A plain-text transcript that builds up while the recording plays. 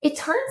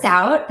turns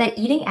out that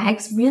eating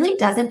eggs really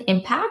doesn't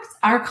impact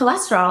our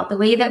cholesterol the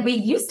way that we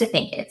used to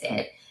think it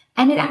did.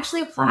 And it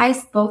actually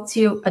applies both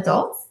to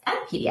adults and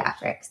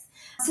pediatrics.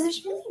 So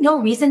there's really no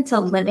reason to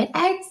limit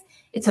eggs.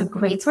 It's a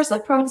great source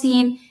of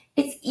protein.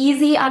 It's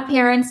easy on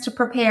parents to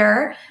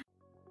prepare.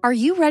 Are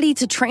you ready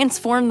to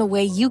transform the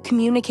way you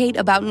communicate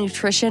about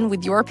nutrition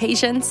with your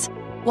patients?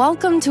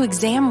 Welcome to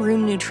Exam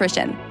Room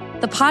Nutrition,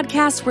 the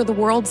podcast where the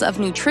worlds of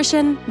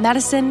nutrition,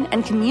 medicine,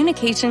 and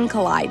communication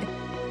collide.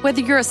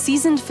 Whether you're a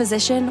seasoned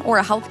physician or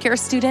a healthcare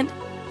student,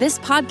 this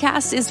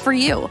podcast is for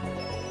you.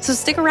 So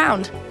stick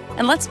around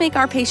and let's make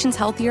our patients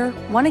healthier,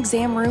 one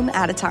exam room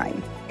at a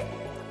time.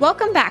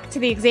 Welcome back to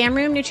the Exam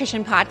Room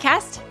Nutrition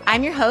Podcast.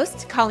 I'm your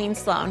host, Colleen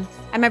Sloan.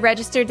 I'm a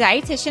registered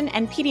dietitian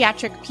and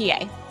pediatric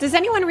PA. Does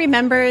anyone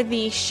remember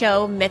the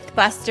show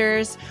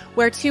MythBusters,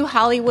 where two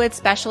Hollywood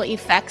special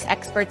effects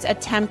experts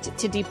attempt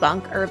to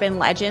debunk urban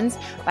legends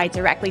by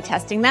directly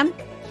testing them?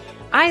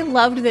 I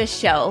loved this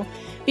show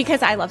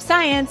because I love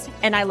science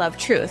and I love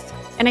truth.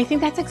 And I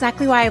think that's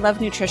exactly why I love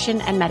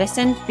nutrition and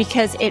medicine,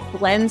 because it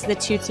blends the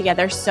two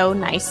together so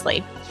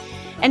nicely.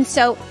 And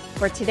so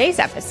for today's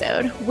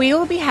episode, we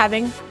will be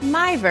having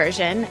my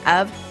version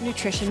of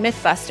Nutrition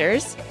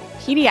MythBusters,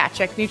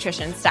 pediatric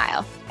nutrition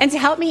style. And to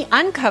help me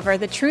uncover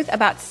the truth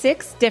about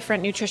 6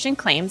 different nutrition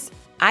claims,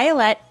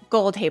 Ayelet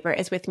Goldhaber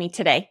is with me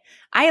today.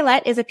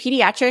 Ayelet is a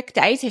pediatric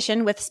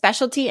dietitian with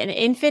specialty in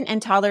infant and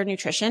toddler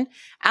nutrition,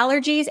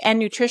 allergies, and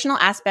nutritional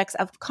aspects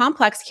of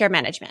complex care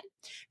management.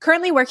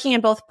 Currently working in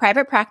both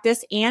private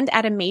practice and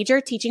at a major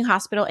teaching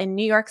hospital in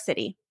New York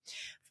City.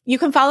 You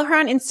can follow her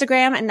on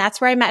Instagram, and that's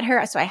where I met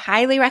her. So I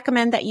highly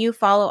recommend that you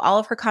follow. All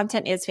of her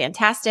content is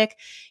fantastic.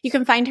 You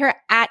can find her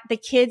at The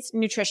Kids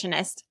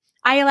Nutritionist.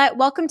 Ayelet,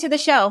 welcome to the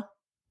show.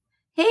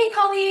 Hey,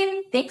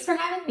 Colleen. Thanks for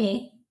having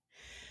me.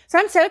 So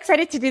I'm so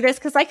excited to do this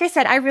because, like I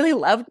said, I really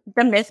love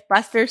the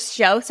MythBusters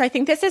show. So I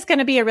think this is going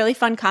to be a really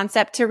fun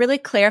concept to really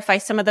clarify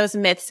some of those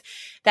myths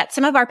that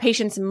some of our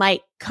patients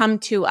might come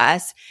to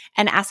us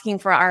and asking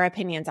for our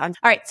opinions on.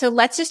 All right, so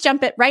let's just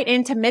jump it right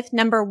into myth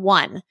number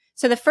 1.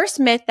 So the first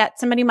myth that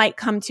somebody might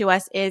come to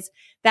us is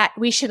that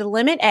we should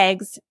limit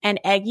eggs and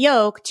egg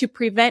yolk to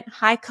prevent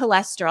high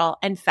cholesterol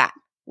and fat.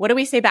 What do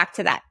we say back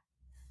to that?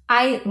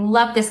 I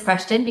love this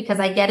question because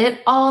I get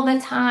it all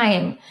the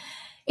time.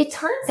 It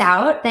turns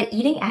out that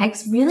eating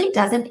eggs really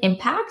doesn't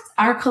impact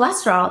our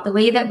cholesterol the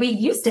way that we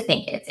used to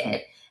think it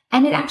did.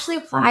 And it actually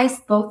applies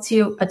both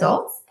to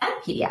adults and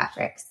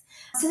pediatrics.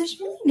 So there's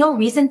really no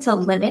reason to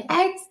limit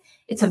eggs.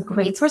 It's a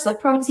great source of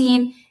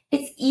protein.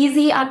 It's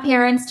easy on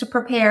parents to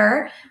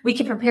prepare. We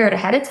can prepare it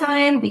ahead of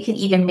time. We can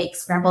even make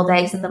scrambled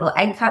eggs in little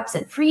egg cups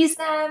and freeze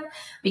them.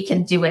 We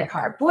can do it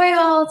hard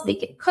boiled. We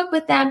can cook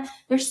with them.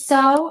 They're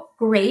so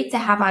great to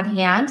have on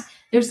hand.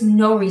 There's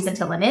no reason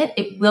to limit.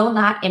 It will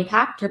not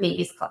impact your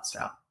baby's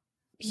cholesterol.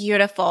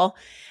 Beautiful.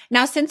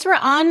 Now, since we're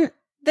on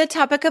the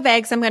topic of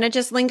eggs, I'm going to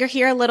just linger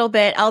here a little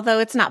bit, although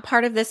it's not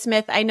part of this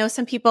myth. I know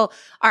some people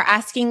are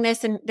asking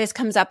this, and this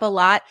comes up a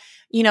lot.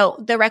 You know,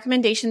 the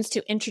recommendations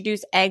to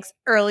introduce eggs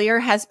earlier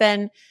has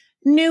been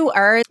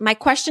newer. My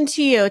question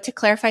to you, to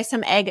clarify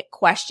some egg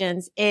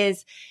questions,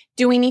 is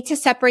do we need to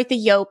separate the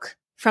yolk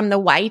from the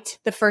white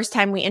the first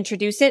time we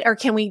introduce it, or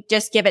can we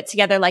just give it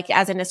together like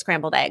as in a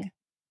scrambled egg?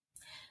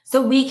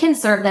 So we can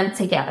serve them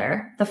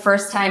together the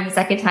first time, the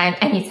second time,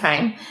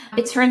 anytime.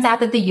 It turns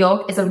out that the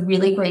yolk is a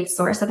really great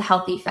source of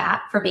healthy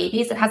fat for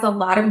babies. It has a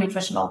lot of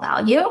nutritional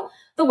value.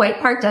 The white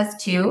part does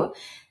too,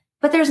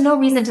 but there's no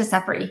reason to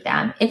separate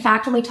them. In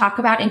fact, when we talk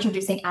about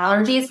introducing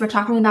allergies, we're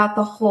talking about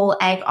the whole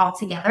egg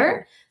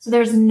altogether. So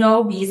there's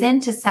no reason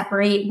to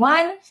separate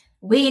one,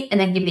 wait,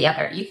 and then give the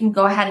other. You can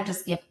go ahead and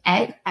just give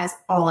egg as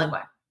all in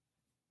one.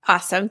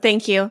 Awesome.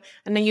 Thank you.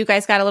 And then you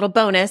guys got a little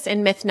bonus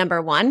in myth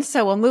number 1.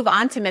 So we'll move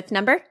on to myth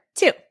number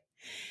 2.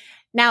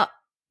 Now,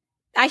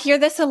 I hear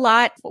this a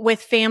lot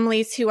with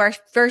families who are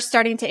first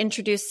starting to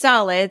introduce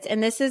solids.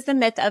 And this is the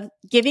myth of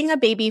giving a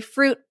baby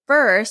fruit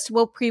first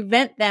will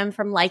prevent them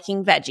from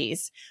liking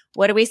veggies.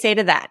 What do we say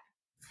to that?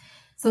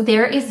 So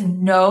there is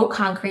no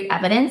concrete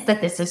evidence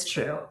that this is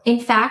true. In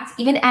fact,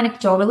 even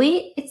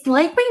anecdotally, it's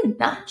likely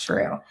not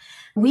true.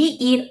 We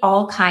eat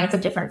all kinds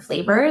of different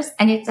flavors,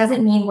 and it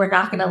doesn't mean we're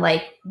not going to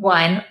like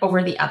one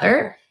over the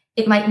other.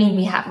 It might mean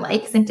we have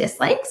likes and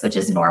dislikes, which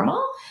is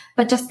normal.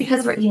 But just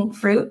because we're eating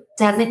fruit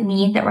doesn't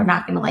mean that we're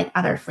not going to like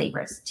other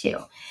flavors too.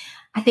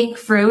 I think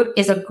fruit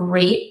is a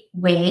great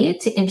way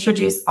to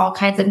introduce all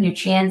kinds of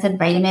nutrients and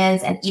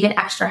vitamins and even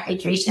extra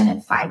hydration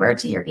and fiber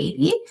to your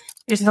baby.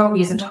 There's no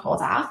reason to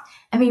hold off.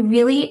 And we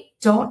really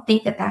don't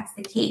think that that's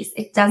the case.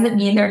 It doesn't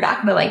mean they're not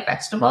going to like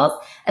vegetables.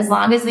 As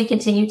long as we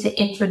continue to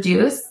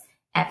introduce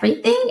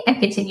everything and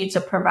continue to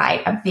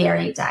provide a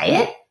varied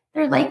diet,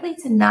 they're likely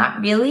to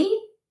not really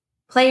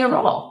play a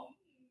role.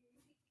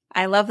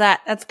 I love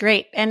that. That's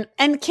great. And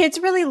kids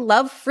really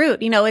love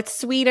fruit. You know, it's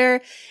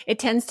sweeter. It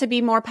tends to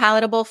be more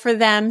palatable for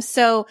them.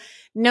 So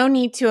no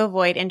need to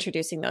avoid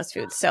introducing those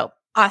foods. So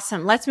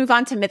awesome. Let's move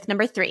on to myth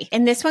number 3.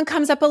 And this one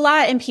comes up a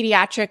lot in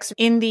pediatrics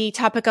in the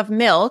topic of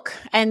milk.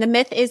 And the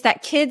myth is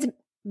that kids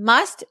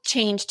must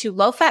change to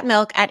low-fat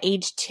milk at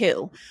age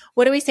 2.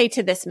 What do we say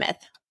to this myth?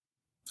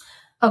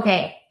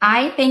 Okay,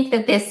 I think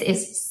that this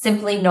is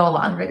simply no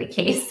longer the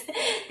case.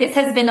 This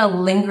has been a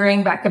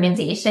lingering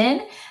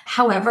recommendation.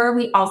 However,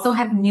 we also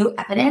have new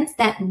evidence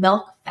that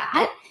milk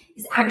fat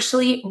is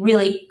actually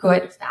really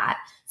good fat.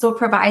 So it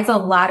provides a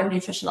lot of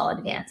nutritional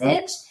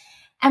advantage.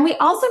 And we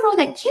also know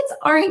that kids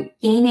aren't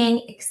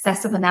gaining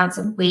excessive amounts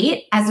of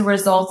weight as a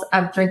result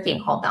of drinking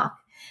whole milk.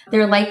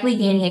 They're likely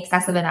gaining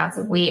excessive amounts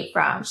of weight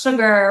from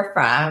sugar,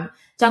 from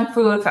junk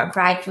food, from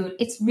fried food.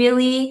 It's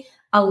really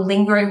a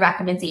lingering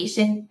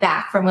recommendation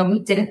back from when we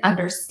didn't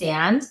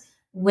understand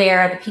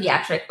where the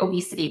pediatric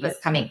obesity was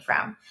coming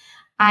from.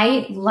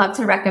 I love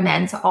to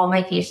recommend to all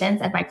my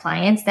patients and my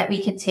clients that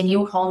we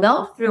continue whole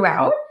milk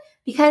throughout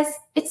because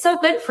it's so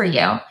good for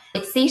you.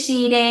 It's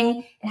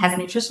satiating. It has a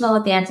nutritional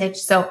advantage.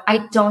 So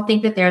I don't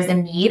think that there's a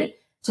need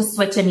to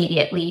switch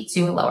immediately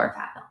to lower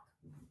fat milk.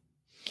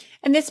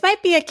 And this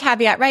might be a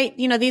caveat, right?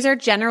 These are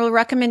general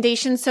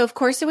recommendations. So of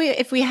course,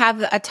 if we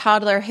have a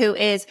toddler who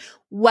is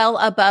well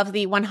above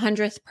the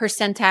 100th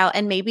percentile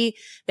and maybe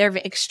they're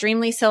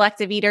extremely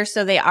selective eaters,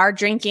 so they are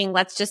drinking,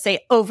 let's just say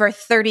over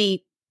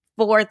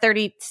 34,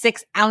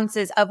 36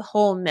 ounces of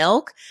whole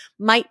milk,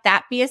 might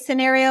that be a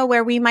scenario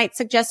where we might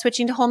suggest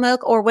switching to whole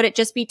milk, or would it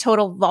just be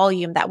total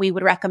volume that we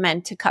would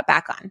recommend to cut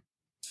back on?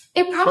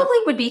 It probably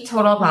would be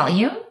total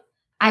volume.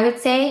 I would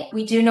say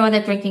we do know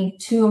that drinking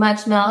too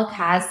much milk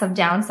has some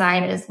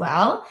downside as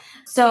well.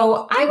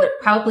 So I would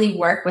probably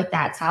work with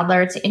that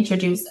toddler to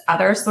introduce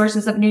other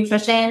sources of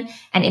nutrition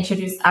and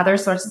introduce other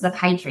sources of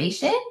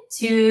hydration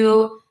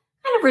to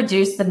kind of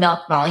reduce the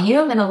milk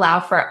volume and allow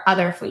for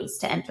other foods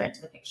to enter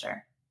into the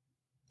picture.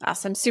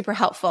 Awesome. Super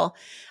helpful.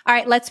 All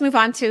right, let's move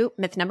on to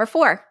myth number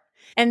 4.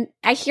 And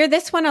I hear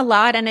this one a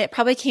lot, and it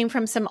probably came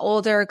from some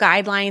older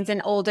guidelines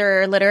and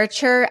older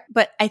literature,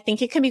 but I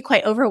think it can be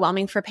quite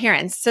overwhelming for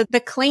parents. So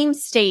the claim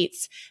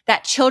states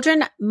that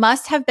children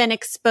must have been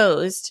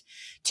exposed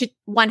to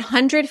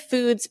 100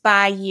 foods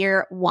by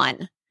year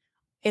 1.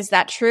 Is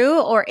that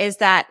true, or is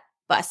that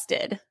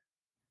busted?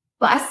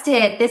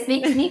 Busted. This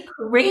makes me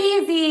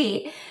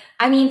crazy.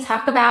 I mean,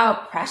 talk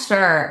about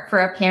pressure for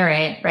a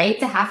parent, right?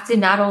 To have to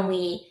not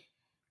only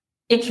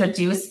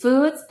introduce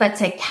foods, but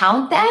to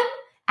count them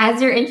as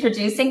you're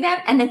introducing them,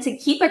 and then to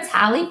keep a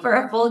tally for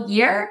a full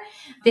year.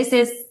 This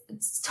is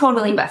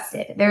totally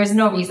busted. There is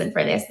no reason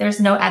for this. There's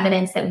no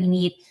evidence that we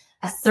need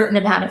a certain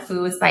amount of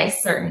foods by a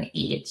certain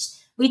age.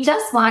 We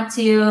just want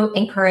to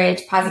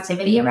encourage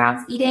positivity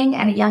around eating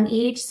at a young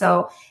age.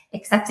 So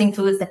accepting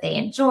foods that they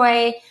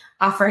enjoy,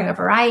 offering a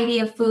variety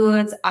of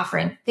foods,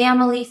 offering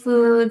family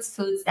foods,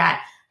 foods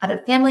that other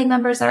family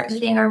members are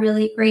eating are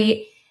really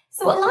great.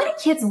 So a lot of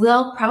kids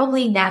will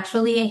probably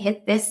naturally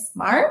hit this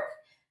mark,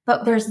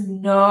 but there's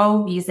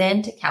no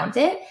reason to count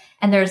it.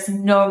 And there's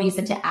no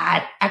reason to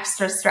add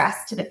extra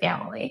stress to the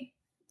family.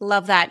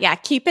 Love that. Yeah.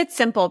 Keep it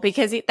simple,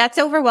 because that's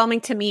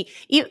overwhelming to me.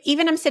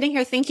 Even I'm sitting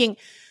here thinking,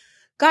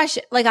 gosh,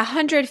 like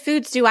 100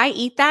 foods. Do I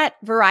eat that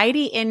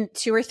variety in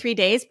 2 or 3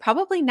 days?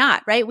 Probably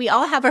not, right? We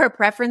all have our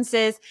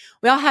preferences.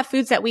 We all have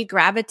foods that we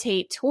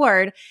gravitate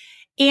toward,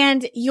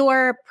 and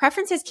your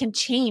preferences can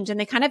change, and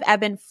they kind of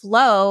ebb and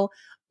flow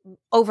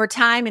over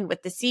time and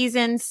with the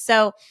seasons.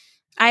 So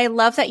I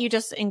love that you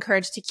just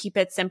encourage to keep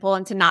it simple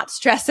and to not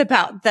stress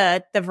about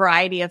the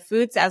variety of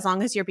foods, as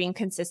long as you're being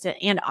consistent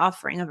and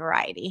offering a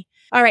variety.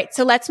 All right.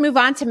 So let's move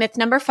on to myth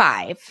number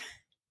 5.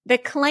 The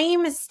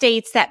claim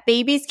states that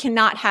babies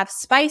cannot have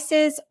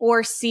spices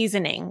or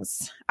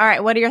seasonings. All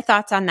right. What are your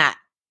thoughts on that?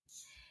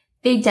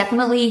 They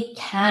definitely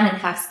can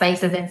have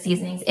spices and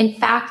seasonings. In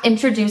fact,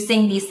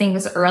 introducing these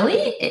things early,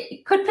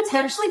 it could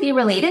potentially be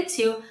related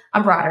to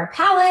a broader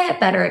palate,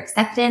 better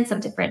acceptance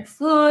of different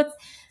foods.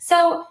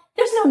 So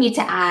there's no need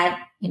to add,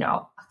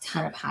 a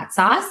ton of hot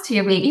sauce to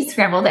your baby's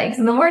scrambled eggs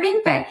in the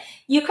morning, but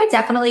you could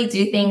definitely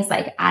do things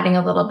like adding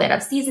a little bit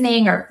of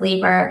seasoning or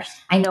flavor.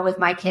 I know with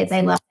my kids,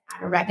 I love to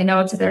add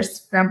oregano to their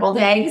scrambled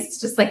eggs.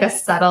 It's just like a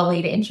subtle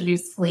way to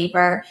introduce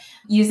flavor,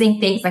 using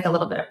things like a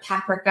little bit of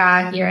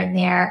paprika here and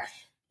there,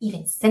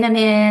 even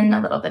cinnamon,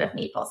 a little bit of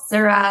maple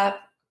syrup,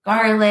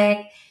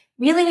 garlic.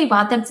 Really, we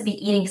want them to be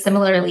eating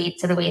similarly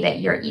to the way that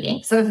you're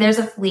eating. So if there's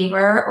a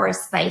flavor or a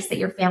spice that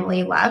your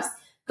family loves,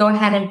 go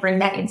ahead and bring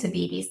that into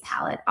baby's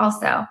palate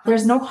also.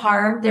 There's no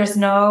harm. There's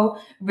no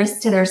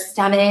risk to their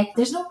stomach.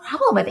 There's no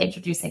problem with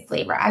introducing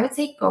flavor. I would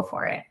say go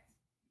for it.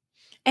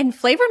 And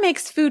flavor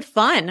makes food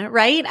fun,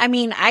 right? I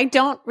mean, I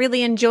don't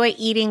really enjoy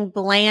eating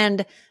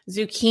bland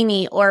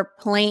zucchini or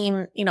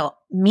plain,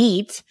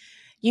 meat.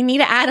 You need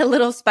to add a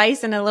little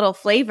spice and a little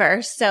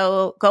flavor.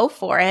 So go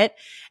for it.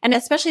 And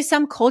especially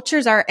some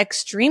cultures are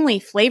extremely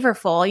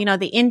flavorful.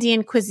 The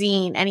Indian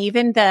cuisine and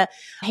even the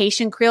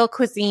Haitian Creole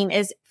cuisine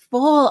is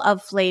full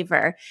of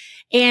flavor.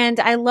 And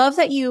I love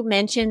that you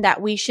mentioned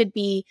that we should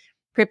be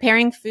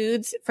preparing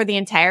foods for the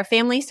entire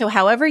family. So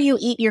however you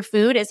eat your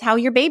food is how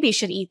your baby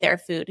should eat their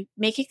food.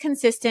 Make it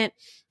consistent.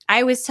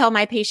 I always tell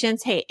my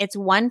patients, hey, it's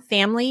one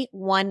family,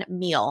 one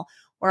meal.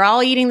 we're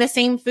all eating the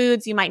same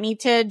foods. You might need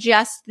to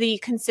adjust the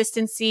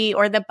consistency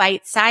or the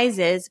bite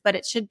sizes, but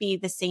it should be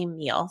the same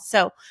meal.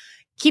 So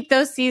keep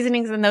those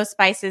seasonings and those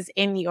spices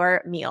in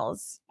your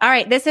meals. All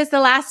right, this is the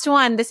last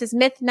one. This is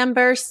myth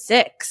number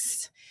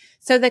 6.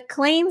 So the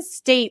claim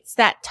states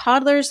that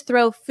toddlers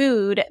throw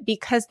food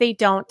because they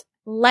don't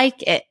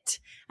like it.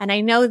 And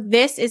I know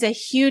this is a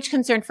huge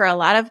concern for a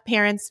lot of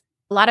parents.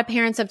 A lot of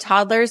parents of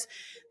toddlers,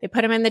 they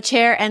put them in the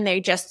chair and they're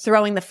just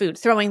throwing the food,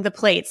 throwing the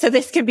plate. So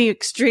this can be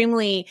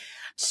extremely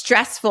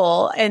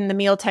stressful in the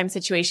mealtime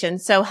situation.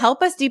 So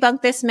help us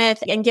debunk this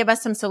myth and give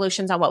us some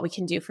solutions on what we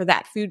can do for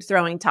that food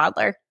throwing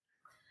toddler.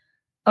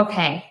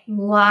 Okay,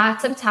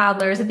 lots of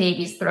toddlers and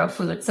babies throw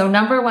food. So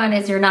number one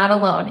is you're not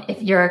alone.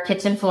 If your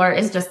kitchen floor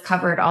is just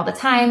covered all the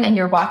time and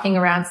you're walking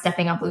around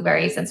stepping on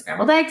blueberries and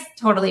scrambled eggs,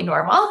 totally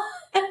normal.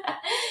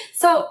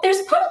 So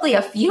there's probably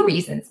a few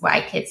reasons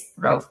why kids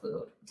throw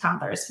food,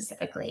 toddlers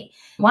specifically.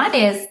 One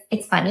is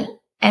it's funny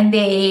and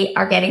they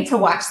are getting to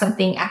watch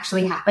something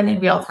actually happen in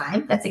real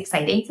time. That's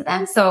exciting to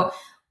them. So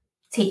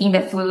taking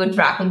the food,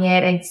 dropping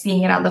it and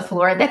seeing it on the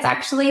floor, that's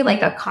actually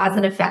like a cause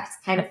and effect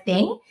kind of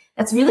thing.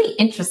 That's really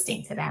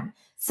interesting to them.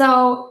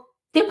 So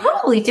they're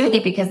probably doing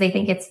it because they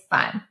think it's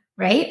fun,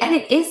 right? And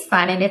it is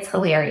fun and it's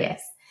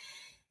hilarious.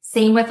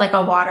 Same with like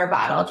a water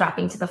bottle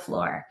dropping to the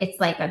floor. It's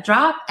like a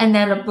drop and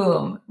then a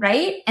boom,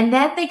 right? And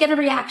then they get a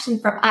reaction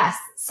from us.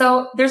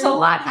 So there's a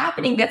lot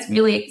happening that's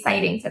really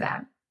exciting to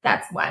them.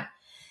 That's one.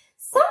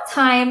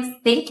 Sometimes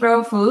they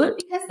throw food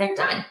because they're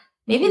done.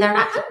 Maybe they're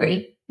not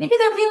hungry. Maybe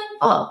they're feeling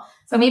full.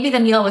 So maybe the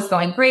meal was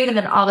going great and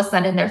then all of a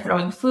sudden they're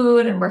throwing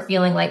food and we're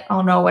feeling like,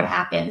 oh no, what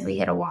happened? We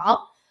hit a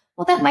wall.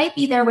 Well, that might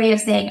be their way of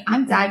saying,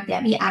 I'm done.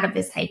 Get me out of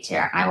this high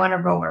chair. I want to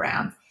roam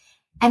around.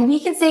 And we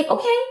can say,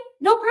 okay,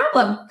 no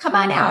problem. Come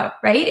on out,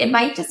 right? It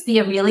might just be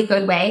a really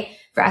good way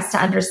for us to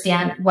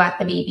understand what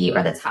the baby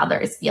or the toddler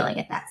is feeling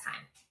at that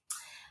time.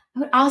 I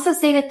would also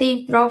say that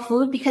they throw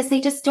food because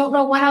they just don't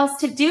know what else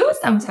to do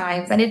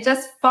sometimes and it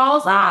just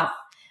falls off,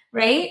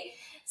 right?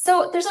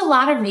 So there's a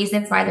lot of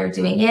reasons why they're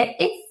doing it.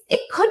 It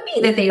could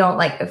be that they don't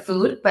like the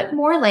food, but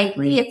more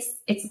likely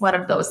it's one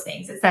of those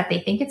things. It's that they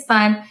think it's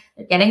fun,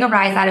 they're getting a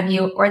rise out of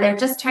you, or they're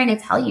just trying to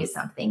tell you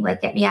something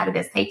like, get me out of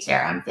this high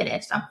chair, I'm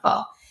finished, I'm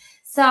full.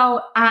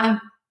 So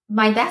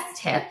my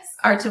best tips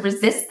are to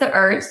resist the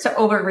urge to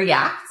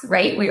overreact,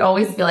 right? We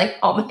always be like,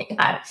 oh my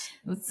God,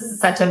 this is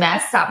such a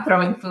mess, stop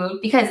throwing food,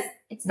 because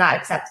it's not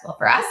acceptable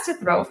for us to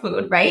throw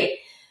food, right?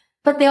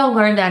 But they'll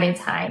learn that in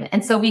time.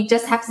 And so we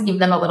just have to give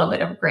them a little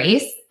bit of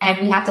grace and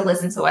we have to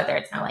listen to what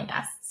they're telling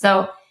us.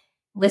 So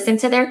listen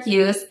to their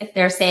cues. If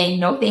they're saying,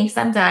 no, thanks,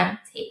 I'm done,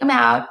 take them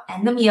out,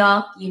 end the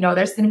meal. You know,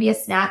 there's going to be a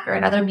snack or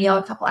another meal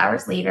a couple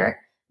hours later.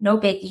 No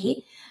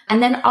biggie.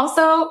 And then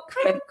also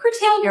kind of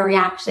curtail your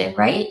reaction,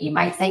 right? You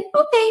might say,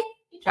 okay,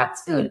 you dropped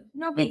food,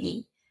 no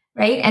biggie,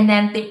 right? And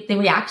then the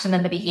reaction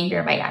and the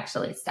behavior might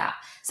actually stop.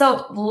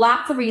 So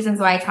lots of reasons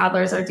why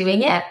toddlers are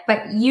doing it,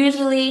 but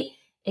usually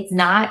it's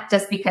not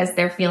just because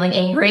they're feeling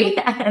angry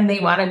and they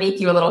want to make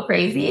you a little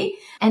crazy.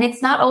 And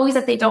it's not always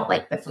that they don't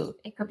like the food.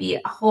 It could be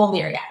a whole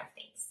myriad of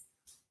things.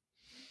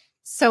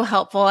 So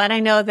helpful. And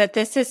I know that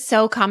this is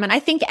so common. I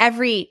think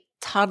every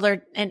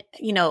toddler and,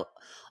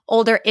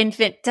 older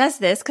infant does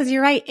this because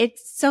you're right.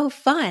 It's so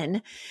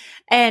fun.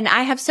 And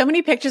I have so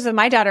many pictures of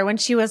my daughter when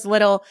she was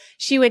little.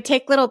 She would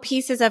take little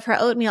pieces of her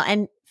oatmeal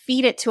and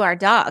feed it to our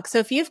dog. So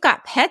if you've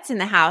got pets in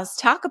the house,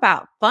 talk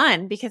about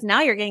fun, because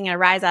now you're getting a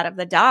rise out of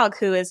the dog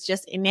who is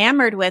just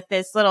enamored with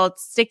this little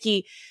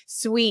sticky,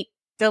 sweet,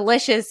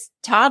 delicious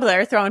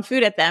toddler throwing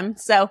food at them.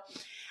 So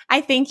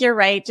I think you're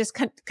right. Just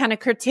kind of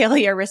curtail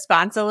your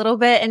response a little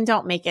bit and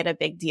don't make it a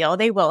big deal.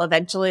 They will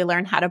eventually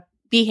learn how to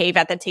behave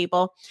at the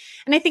table.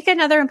 And I think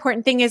another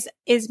important thing is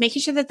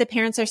making sure that the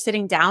parents are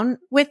sitting down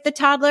with the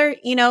toddler.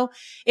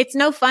 It's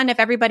no fun if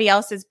everybody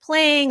else is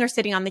playing or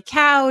sitting on the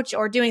couch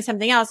or doing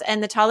something else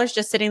and the toddler's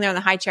just sitting there in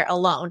the high chair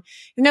alone.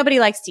 Nobody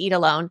likes to eat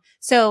alone.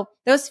 So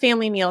those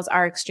family meals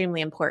are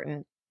extremely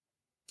important.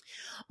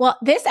 Well,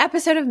 this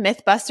episode of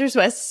MythBusters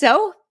was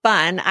so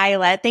fun,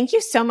 Isla. Thank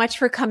you so much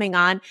for coming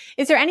on.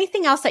 Is there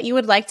anything else that you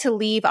would like to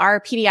leave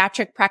our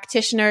pediatric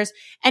practitioners?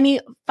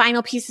 Any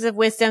final pieces of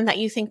wisdom that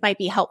you think might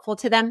be helpful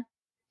to them?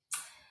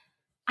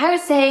 I would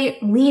say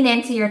lean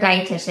into your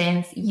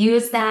dietitians,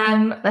 use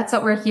them. That's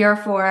what we're here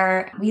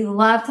for. We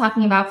love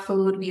talking about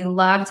food. We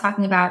love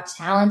talking about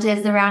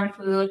challenges around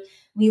food.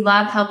 We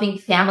love helping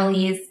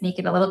families make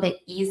it a little bit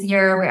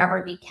easier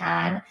wherever we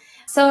can.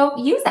 So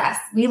use us.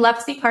 We love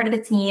to be part of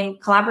the team.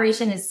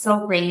 Collaboration is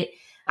so great.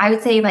 I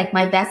would say like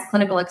my best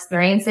clinical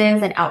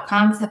experiences and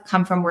outcomes have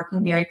come from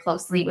working very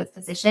closely with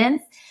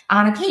physicians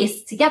on a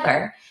case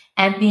together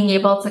and being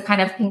able to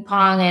kind of ping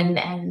pong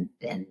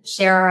and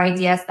share our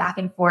ideas back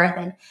and forth.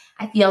 And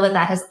I feel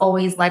that has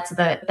always led to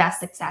the best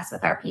success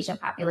with our patient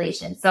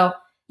population. So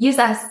use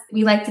us.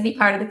 We like to be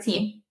part of the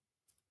team.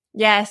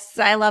 Yes,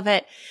 I love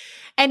it.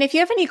 And if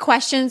you have any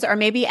questions or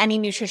maybe any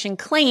nutrition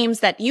claims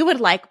that you would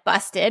like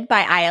busted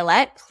by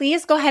Ayelet,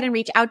 please go ahead and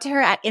reach out to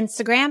her at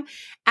Instagram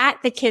at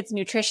The Kids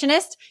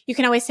Nutritionist. You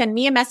can always send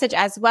me a message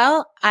as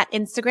well at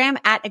Instagram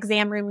at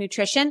Exam Room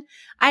Nutrition.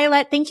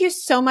 Ayelet, thank you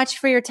so much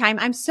for your time.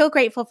 I'm so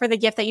grateful for the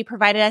gift that you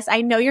provided us.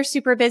 I know you're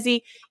super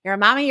busy. You're a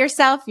mama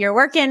yourself. You're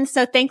working.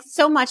 So thanks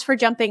so much for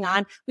jumping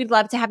on. We'd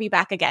love to have you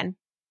back again.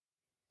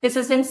 This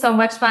has been so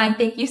much fun.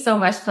 Thank you so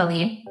much,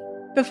 Colleen.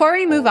 Before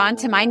we move on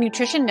to my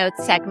nutrition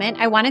notes segment,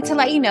 I wanted to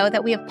let you know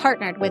that we have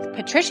partnered with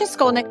Patricia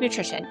Skolnick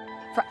Nutrition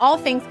for all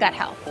things gut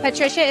health.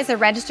 Patricia is a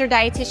registered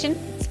dietitian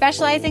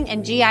specializing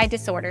in GI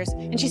disorders,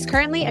 and she's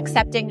currently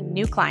accepting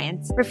new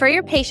clients. Refer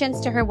your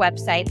patients to her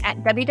website at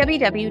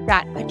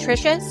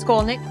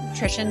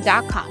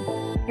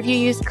www.patriciaskolnicknutrition.com. If you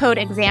use code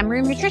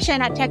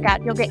EXAMROOMNUTRITION at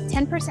checkout, you'll get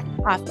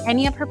 10% off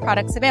any of her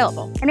products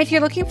available. And if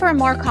you're looking for a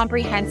more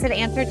comprehensive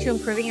answer to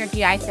improving your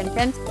GI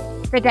symptoms,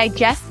 the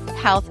Digest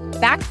Health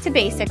Back to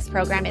Basics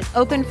program is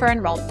open for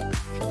enrollment.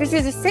 This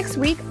is a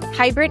 6-week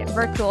hybrid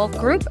virtual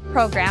group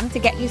program to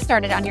get you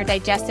started on your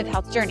digestive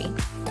health journey.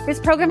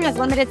 This program has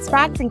limited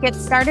spots and gets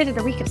started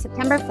the week of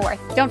September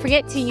 4th. Don't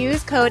forget to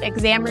use code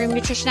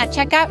EXAMROOMNUTRITION at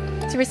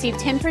checkout to receive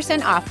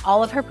 10% off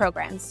all of her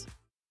programs.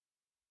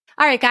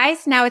 All right,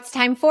 guys, now it's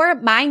time for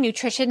my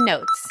nutrition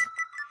notes.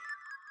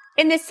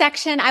 In this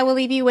section, I will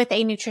leave you with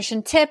a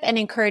nutrition tip, an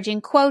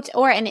encouraging quote,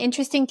 or an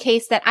interesting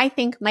case that I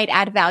think might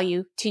add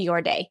value to your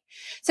day.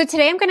 So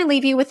today I'm going to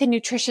leave you with a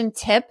nutrition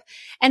tip,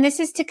 and this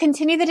is to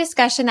continue the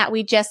discussion that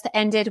we just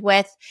ended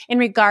with in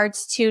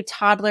regards to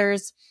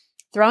toddlers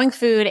throwing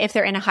food if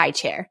they're in a high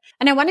chair.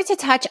 And I wanted to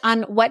touch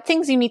on what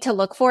things you need to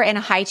look for in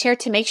a high chair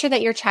to make sure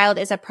that your child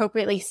is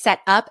appropriately set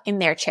up in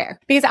their chair.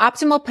 Because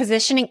optimal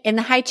positioning in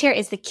the high chair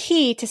is the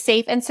key to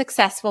safe and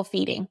successful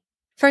feeding.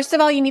 First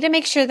of all, you need to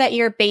make sure that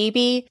your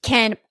baby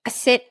can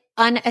sit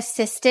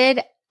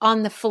unassisted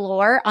on the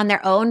floor on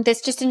their own.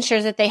 This just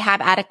ensures that they have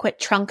adequate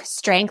trunk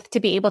strength to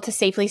be able to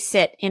safely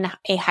sit in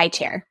a high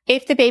chair.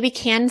 If the baby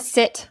can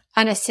sit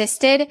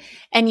unassisted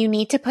and you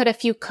need to put a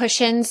few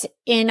cushions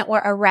in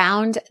or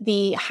around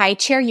the high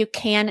chair, you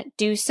can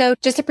do so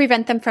just to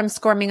prevent them from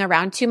squirming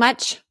around too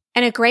much.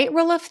 And a great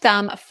rule of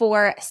thumb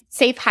for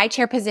safe high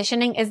chair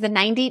positioning is the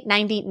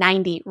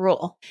 90-90-90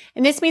 rule.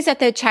 And this means that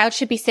the child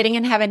should be sitting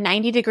and have a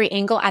 90-degree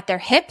angle at their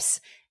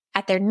hips,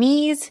 at their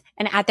knees,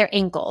 and at their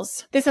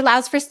ankles. This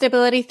allows for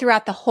stability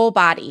throughout the whole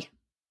body.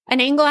 An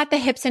angle at the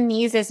hips and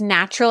knees is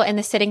natural in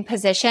the sitting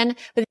position,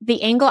 but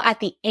the angle at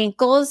the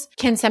ankles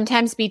can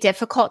sometimes be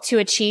difficult to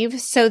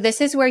achieve. So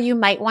this is where you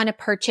might want to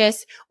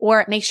purchase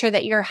or make sure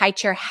that your high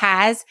chair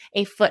has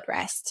a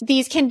footrest.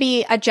 These can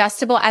be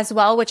adjustable as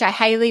well, which I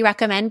highly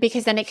recommend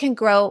because then it can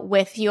grow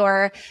with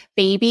your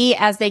baby.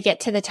 As they get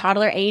to the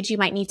toddler age, you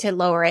might need to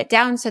lower it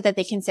down so that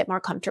they can sit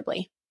more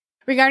comfortably.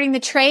 Regarding the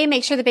tray,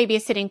 make sure the baby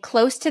is sitting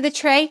close to the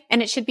tray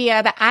and it should be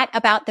at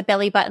about the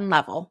belly button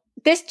level.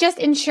 This just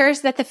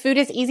ensures that the food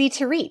is easy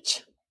to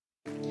reach.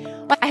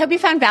 Well, I hope you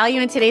found value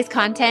in today's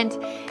content.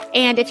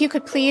 And if you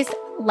could please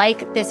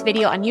like this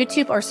video on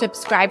YouTube or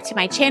subscribe to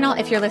my channel.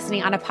 If you're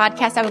listening on a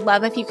podcast, I would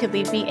love if you could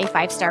leave me a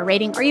 5-star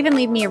rating or even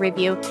leave me a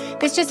review.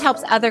 This just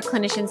helps other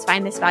clinicians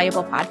find this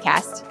valuable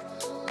podcast.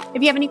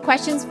 If you have any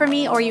questions for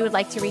me or you would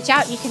like to reach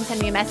out, you can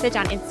send me a message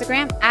on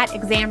Instagram at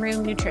Exam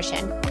Room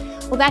Nutrition.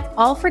 Well, that's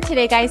all for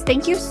today, guys.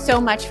 Thank you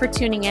so much for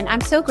tuning in. I'm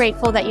so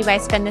grateful that you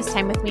guys spend this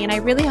time with me, and I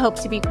really hope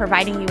to be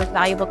providing you with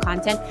valuable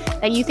content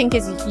that you think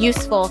is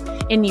useful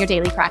in your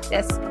daily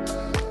practice.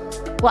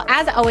 Well,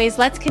 as always,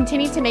 let's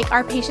continue to make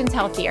our patients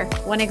healthier,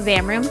 one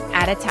exam room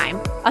at a time.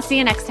 I'll see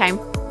you next time.